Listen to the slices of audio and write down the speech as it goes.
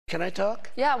Can I talk?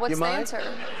 Yeah, what's the answer?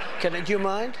 Do you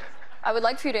mind? I would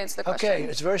like for you to answer the question. Okay,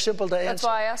 it's very simple to answer. That's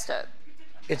why I asked it.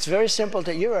 It's very simple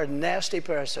to, you're a nasty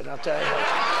person, I'll tell you.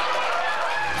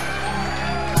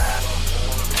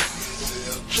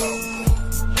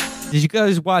 Did you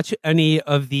guys watch any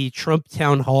of the Trump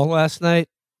town hall last night?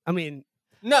 I mean,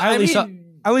 no, I only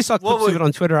saw clips of it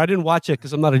on Twitter. I didn't watch it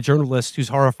because I'm not a journalist who's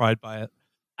horrified by it.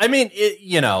 I mean,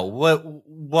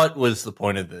 what was the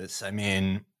point of this? I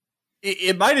mean,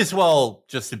 it might as well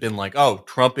just have been like, oh,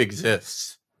 Trump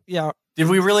exists. Yeah. Did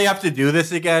we really have to do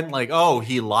this again? Like, oh,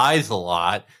 he lies a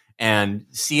lot, and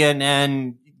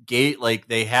CNN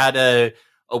they had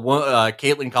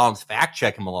Caitlin Collins fact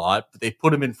check him a lot, but they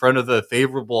put him in front of a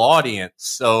favorable audience.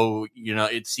 So,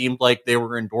 it seemed like they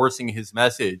were endorsing his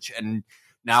message, and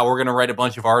now we're going to write a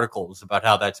bunch of articles about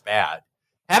how that's bad.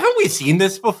 Haven't we seen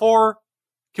this before?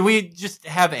 Can we just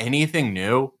have anything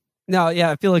new? No,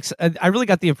 yeah, Felix, I really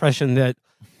got the impression that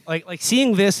like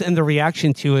seeing this and the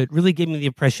reaction to it really gave me the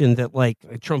impression that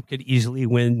Trump could easily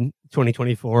win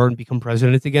 2024 and become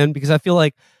president again, because I feel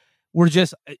like we're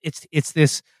just it's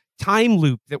this time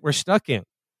loop that we're stuck in.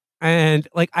 And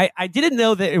I didn't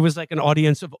know that it was like an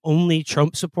audience of only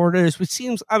Trump supporters, which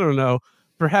seems, I don't know,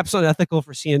 perhaps unethical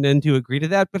for CNN to agree to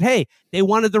that. But hey, they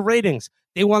wanted the ratings.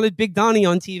 They wanted Big Donnie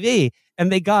on TV,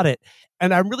 and they got it.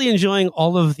 And I'm really enjoying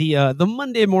all of the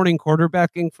Monday morning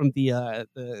quarterbacking from the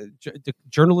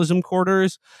journalism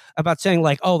quarters about saying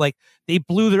they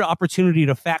blew their opportunity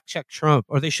to fact check Trump,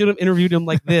 or they should have interviewed him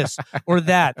like this or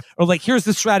that, or here's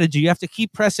the strategy. You have to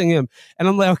keep pressing him. And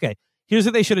I'm like, okay, here's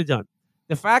what they should have done.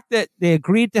 The fact that they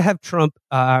agreed to have Trump,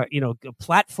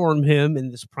 platform him in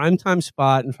this primetime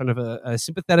spot in front of a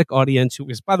sympathetic audience who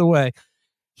was, by the way,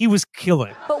 he was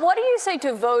killing. But what do you say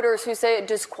to voters who say it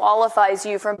disqualifies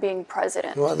you from being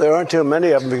president? Well, there aren't too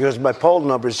many of them because my poll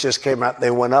numbers just came out.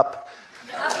 They went up.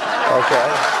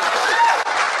 Okay.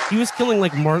 He was killing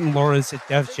like Martin Lawrence at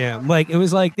Def Jam. It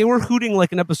was like they were hooting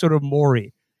like an episode of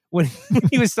Maury when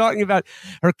he was talking about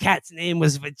her cat's name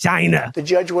was Vagina. The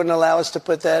judge wouldn't allow us to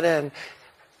put that in.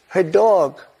 Her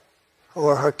dog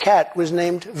or her cat was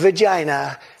named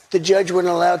Vagina. The judge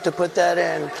wouldn't allow to put that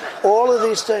in. All of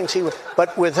these things,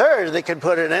 but with her, they could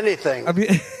put in anything. I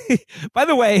mean, by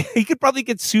the way, he could probably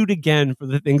get sued again for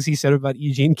the things he said about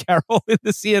Eugene Carroll in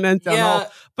the CNN town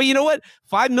hall. But you know what?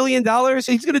 $5 million,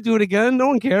 he's going to do it again. No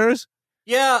one cares.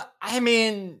 Yeah, I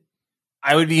mean,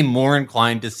 I would be more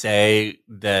inclined to say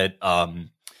that,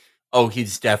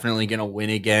 he's definitely going to win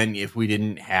again if we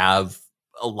didn't have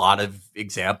a lot of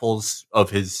examples of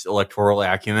his electoral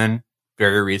acumen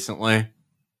very recently.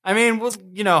 I mean,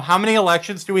 how many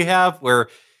elections do we have where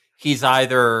he's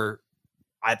either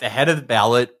at the head of the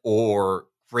ballot or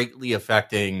greatly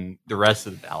affecting the rest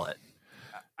of the ballot?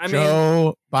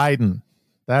 Joe Biden.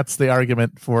 That's the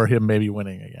argument for him maybe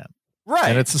winning again.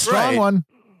 Right. And it's a strong one.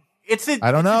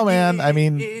 I don't know, man. I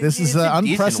mean, this is an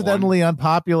unprecedentedly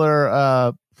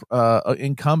unpopular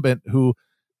incumbent who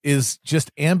is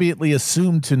just ambiently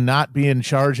assumed to not be in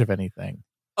charge of anything.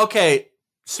 Okay.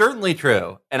 Certainly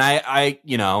true. And I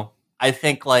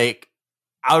think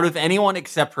out of anyone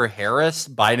except for Harris,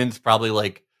 Biden's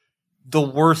probably the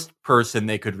worst person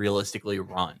they could realistically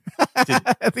run.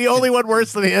 The only one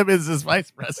worse than him is his vice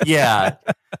president. Yeah.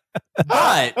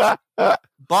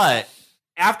 But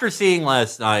after seeing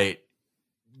last night,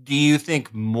 do you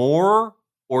think more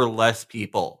or less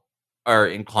people are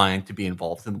inclined to be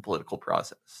involved in the political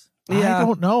process? Yeah. I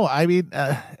don't know. I mean,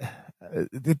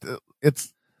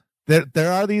 it's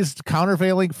there are these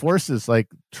countervailing forces. Like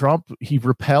Trump, he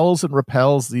repels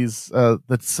these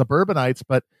the suburbanites,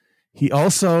 but he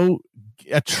also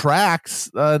attracts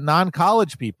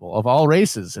non-college people of all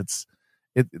races.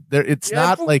 It's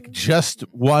not like just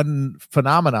one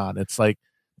phenomenon.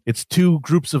 It's two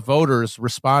groups of voters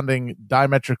responding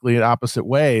diametrically in opposite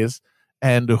ways,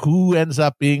 and who ends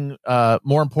up being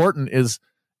more important is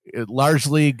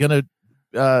largely going to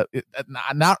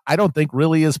I don't think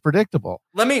really is predictable.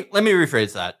 Let me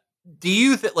rephrase that. Do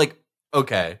you think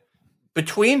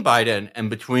between Biden and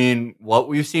between what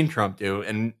we've seen Trump do,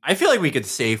 and I feel like we could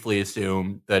safely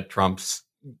assume that Trump's,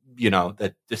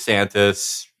 that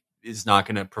DeSantis is not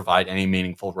going to provide any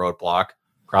meaningful roadblock.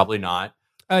 Probably not.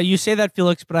 You say that,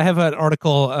 Felix, but I have an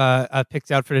article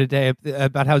picked out for today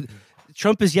about how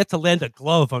Trump is yet to land a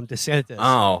glove on DeSantis.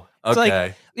 Oh,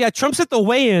 okay. Trump's at the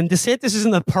weigh-in. DeSantis is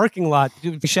in the parking lot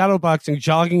doing shadowboxing,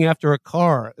 jogging after a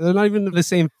car. They're not even in the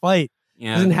same fight.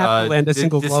 Yeah, doesn't have to land a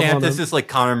single glove on him. DeSantis is like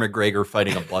Conor McGregor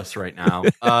fighting a bus right now.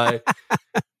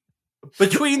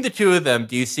 Between the two of them,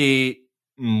 do you see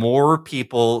more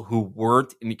people who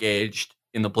weren't engaged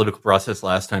in the political process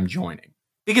last time joining?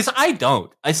 Because I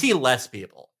don't. I see less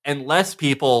people. and less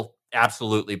people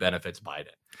absolutely benefits Biden.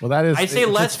 Well, that is, I say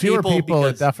less fewer people. It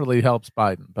because definitely helps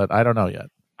Biden, but I don't know yet.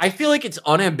 I feel like it's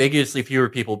unambiguously fewer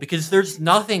people because there's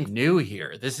nothing new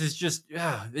here. This is just,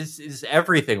 this is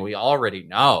everything we already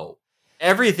know.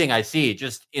 Everything I see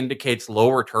just indicates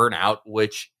lower turnout,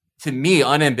 which to me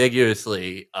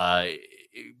unambiguously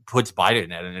puts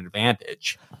Biden at an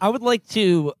advantage. I would like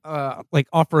to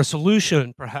offer a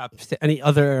solution, perhaps, to any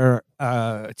other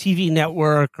TV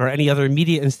network or any other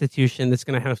media institution that's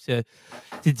going to have to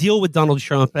deal with Donald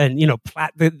Trump and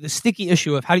the sticky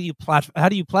issue of how do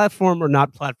you platform or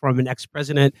not platform an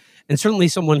ex-president, and certainly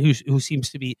someone who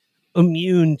seems to be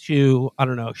immune to, I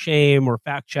don't know, shame or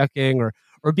fact checking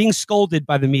or being scolded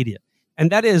by the media. And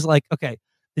that is like, okay,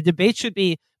 the debate should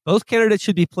be, both candidates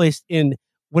should be placed in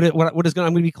I'm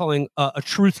going to be calling a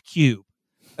truth cube.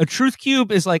 A truth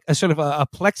cube is like a sort of a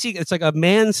plexi. It's like a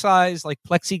man-sized like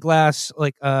plexiglass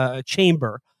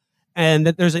chamber, and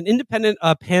that there's an independent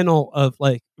panel of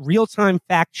like real-time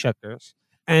fact checkers.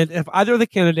 And if either of the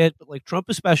candidate, but like Trump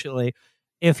especially,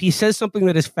 if he says something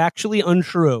that is factually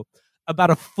untrue,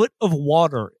 about a foot of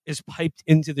water is piped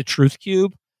into the truth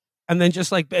cube, and then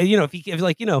just like if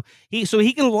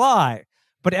he can lie.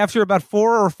 But after about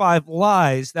 4 or 5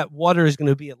 lies, that water is going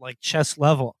to be at like chest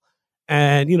level.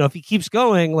 And, if he keeps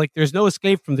going, like there's no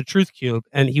escape from the truth cube,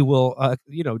 and he will,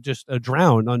 just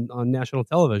drown on national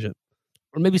television.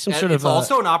 Or maybe some sort of. It's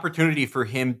also an opportunity for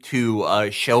him to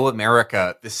show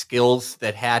America the skills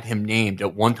that had him named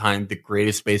at one time the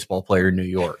greatest baseball player in New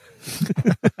York.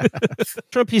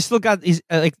 Trump, he's still got these,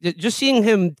 just seeing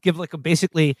him give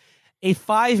basically a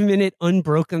 5-minute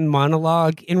unbroken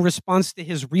monologue in response to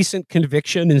his recent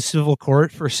conviction in civil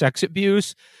court for sex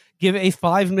abuse. Give a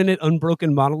 5-minute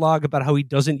unbroken monologue about how he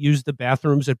doesn't use the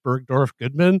bathrooms at Bergdorf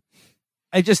Goodman.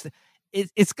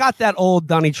 It's got that old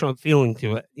Donnie Trump feeling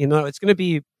to it. It's going to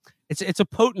be, it's a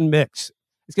potent mix.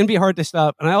 It's going to be hard to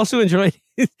stop. And I also enjoyed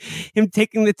him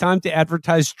taking the time to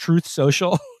advertise Truth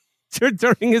Social.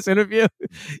 During his interview,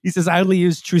 he says, "I only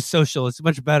use Truth Social. It's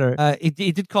much better." He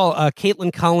did call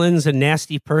Caitlin Collins a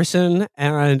nasty person,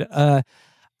 and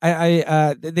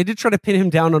they did try to pin him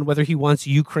down on whether he wants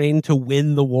Ukraine to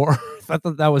win the war. I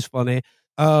thought that was funny,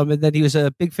 and that he was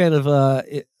a big fan of a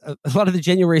lot of the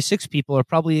January 6 people are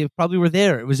probably were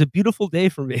there. It was a beautiful day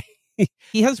for me.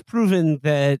 He has proven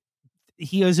that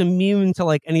he is immune to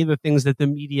like any of the things that the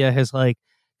media has like.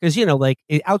 Because,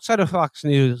 outside of Fox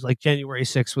News, like January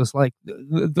 6th was like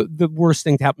the worst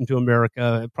thing to happen to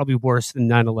America, probably worse than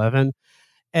 9/11.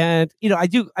 And, I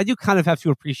do kind of have to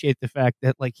appreciate the fact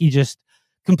that like he just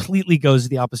completely goes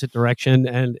the opposite direction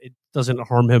and it doesn't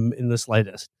harm him in the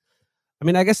slightest. I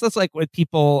mean, I guess that's like what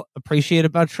people appreciate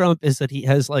about Trump is that he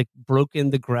has like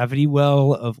broken the gravity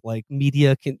well of like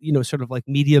media, sort of like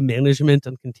media management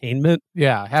and containment.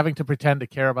 Yeah, having to pretend to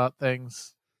care about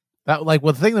things. That like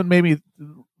one thing that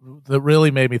really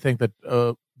made me think that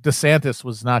DeSantis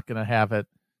was not going to have it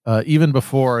even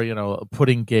before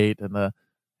pudding gate and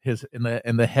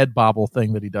the head bobble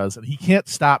thing that he does, and he can't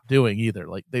stop doing either.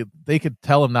 Like they could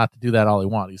tell him not to do that all he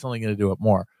wants. He's only going to do it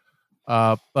more.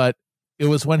 But it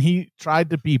was when he tried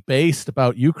to be based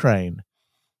about Ukraine.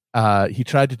 He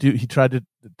tried to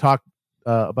talk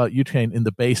about Ukraine in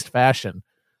the based fashion,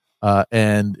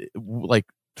 and like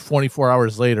 24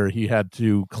 hours later, he had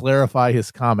to clarify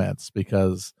his comments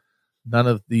because none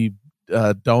of the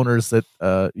donors that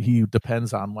he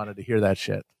depends on wanted to hear that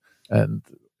shit. And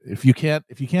if you can't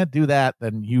do that,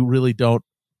 then you really don't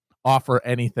offer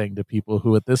anything to people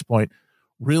who at this point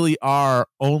really are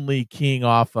only keying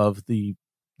off of the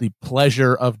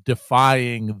pleasure of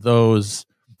defying those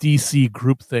DC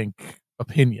groupthink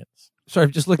opinions. Sorry,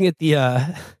 I'm just looking at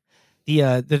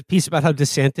the piece about how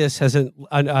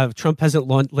DeSantis Trump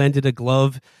hasn't landed a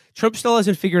glove. Trump still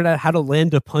hasn't figured out how to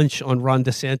land a punch on Ron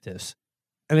DeSantis.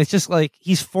 And it's just like,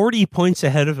 he's 40 points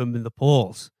ahead of him in the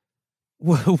polls.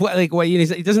 He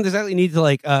doesn't exactly need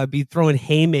to be throwing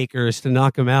haymakers to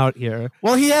knock him out here.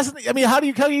 Well, he hasn't. I mean, how do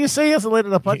you say he hasn't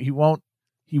landed a punch? He won't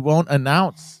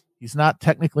announce. He's not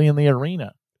technically in the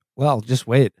arena. Well, just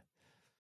wait.